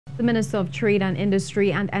The Minister of Trade and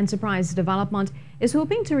Industry and Enterprise Development is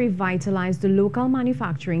hoping to revitalize the local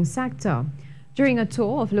manufacturing sector. During a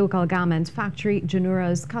tour of local garment factory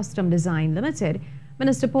Janoura's Custom Design Limited,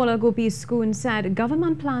 Minister Paula Gopee-Scoon said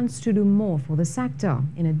government plans to do more for the sector,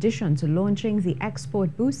 in addition to launching the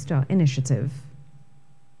Export Booster initiative.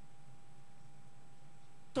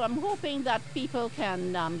 So I'm hoping that people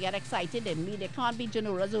can get excited in me. They can't be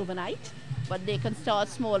Janouras overnight, but they can start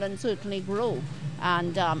small and certainly grow.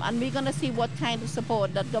 And we're going to see what kind of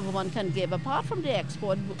support that government can give, apart from the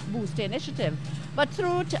Export Booster initiative. But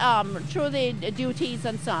through the duties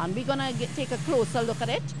and so on, we're going to take a closer look at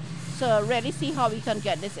it to really see how we can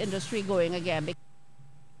get this industry going again.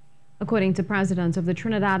 According to President of the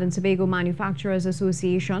Trinidad and Tobago Manufacturers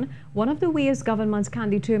Association, one of the ways governments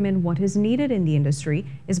can determine what is needed in the industry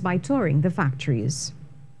is by touring the factories.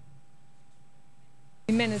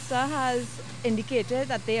 The Minister has indicated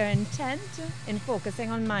that they are intent in focusing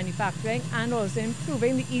on manufacturing and also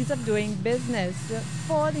improving the ease of doing business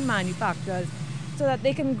for the manufacturers so that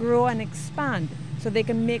they can grow and expand, so they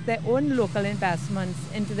can make their own local investments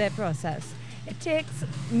into their process. It takes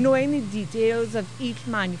knowing the details of each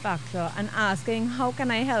manufacturer and asking, how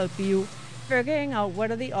can I help you, figuring out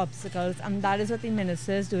what are the obstacles, and that is what the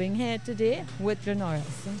Minister is doing here today with Janoura.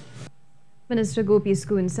 Minister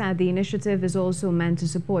Gopee-Scoon said the initiative is also meant to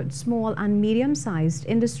support small and medium-sized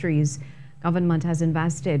industries. Government has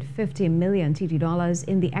invested $50 million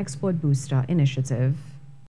in the Export Booster initiative.